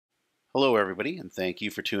Hello everybody, and thank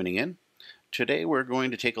you for tuning in. Today we're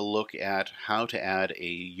going to take a look at how to add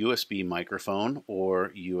a USB microphone or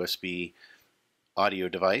USB audio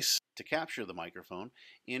device to capture the microphone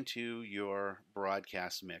into your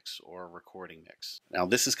broadcast mix or recording mix. Now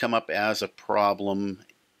this has come up as a problem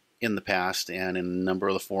in the past and in a number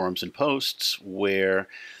of the forums and posts where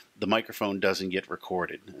the microphone doesn't get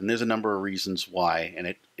recorded. And there's a number of reasons why, and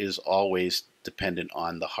it is always dependent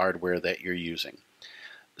on the hardware that you're using.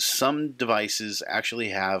 Some devices actually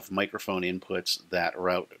have microphone inputs that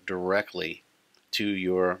route directly to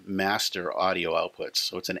your master audio outputs.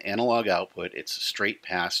 So it's an analog output, it's a straight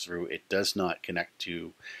pass through, it does not connect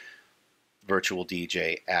to Virtual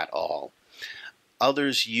DJ at all.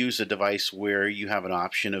 Others use a device where you have an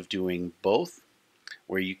option of doing both,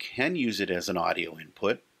 where you can use it as an audio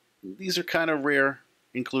input. These are kind of rare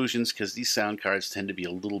inclusions because these sound cards tend to be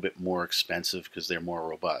a little bit more expensive because they're more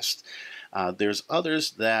robust. There's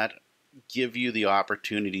others that give you the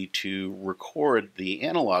opportunity to record the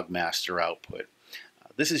analog master output.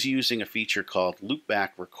 This is using a feature called loopback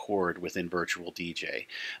record within Virtual DJ.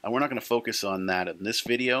 We're not going to focus on that in this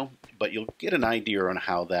video, but you'll get an idea on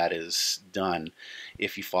how that is done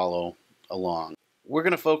if you follow along. We're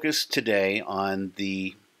going to focus today on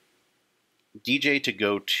the DJ to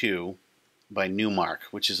Go 2 by Newmark,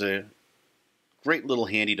 which is a great little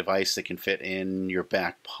handy device that can fit in your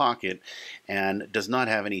back pocket and does not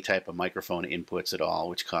have any type of microphone inputs at all,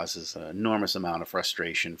 which causes an enormous amount of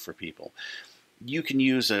frustration for people. You can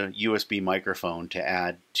use a USB microphone to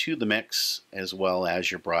add to the mix as well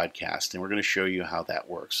as your broadcast, and we're going to show you how that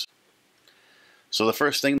works. So the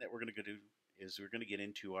first thing that we're going to do is we're going to get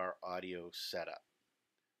into our audio setup.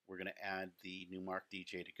 We're going to add the Newmark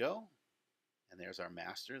DJ to Go, and there's our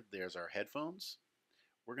master, there's our headphones.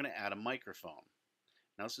 We're going to add a microphone.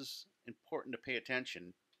 Now this is important to pay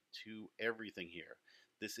attention to everything here.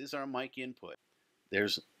 This is our mic input.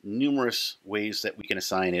 There's numerous ways that we can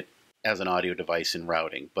assign it as an audio device in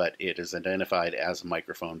routing, but it is identified as a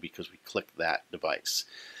microphone because we click that device.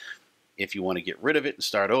 If you want to get rid of it and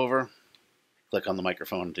start over, click on the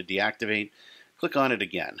microphone to deactivate, click on it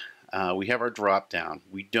again. We have our drop down.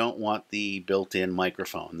 We don't want the built-in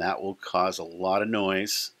microphone. That will cause a lot of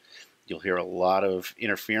noise. You'll hear a lot of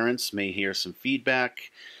interference, may hear some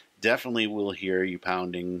feedback. Definitely will hear you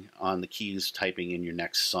pounding on the keys typing in your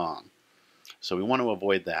next song. So we want to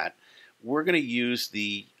avoid that. We're going to use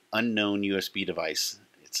the unknown USB device.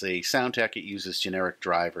 It's a Soundtech. It uses generic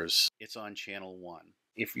drivers. It's on channel 1.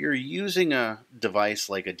 If you're using a device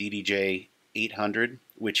like a DDJ 800,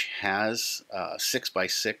 which has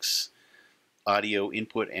 6x6 audio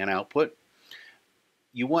input and output,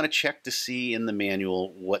 you want to check to see in the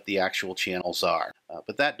manual what the actual channels are.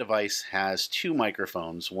 But that device has two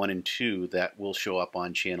microphones, 1 and 2, that will show up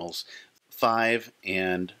on channels 5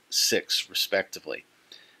 and 6 respectively.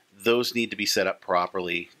 Those need to be set up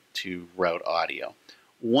properly to route audio.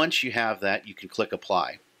 Once you have that, you can click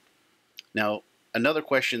apply. Now, another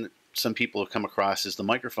question that some people have come across is the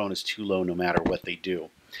microphone is too low no matter what they do.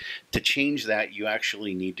 To change that, you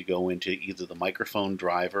actually need to go into either the microphone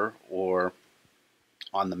driver or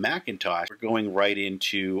on the Macintosh, we're going right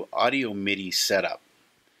into Audio MIDI Setup.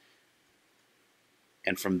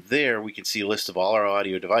 And from there, we can see a list of all our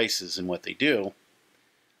audio devices and what they do.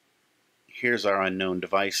 Here's our unknown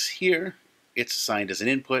device here. It's assigned as an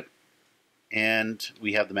input, and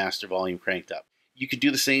we have the master volume cranked up. You can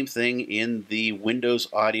do the same thing in the Windows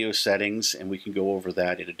audio settings, and we can go over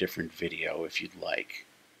that in a different video if you'd like.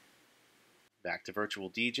 Back to Virtual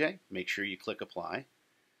DJ, make sure you click apply.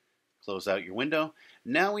 Close out your window.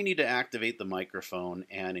 Now we need to activate the microphone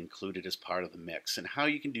and include it as part of the mix. And how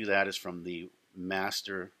you can do that is from the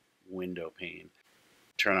master window pane.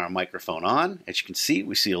 Turn our microphone on. As you can see,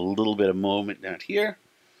 we see a little bit of movement down here.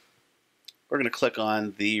 We're going to click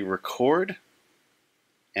on the record.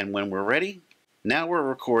 And when we're ready, now we're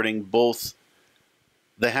recording both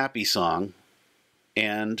the happy song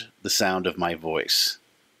and the sound of my voice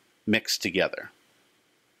mixed together.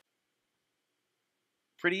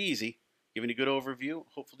 Pretty easy. Giving a good overview.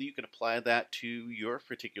 Hopefully you can apply that to your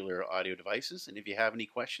particular audio devices. And if you have any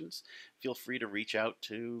questions, feel free to reach out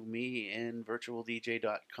to me in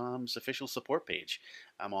virtualdj.com's official support page.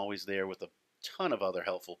 I'm always there with a ton of other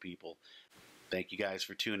helpful people. Thank you guys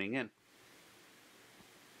for tuning in.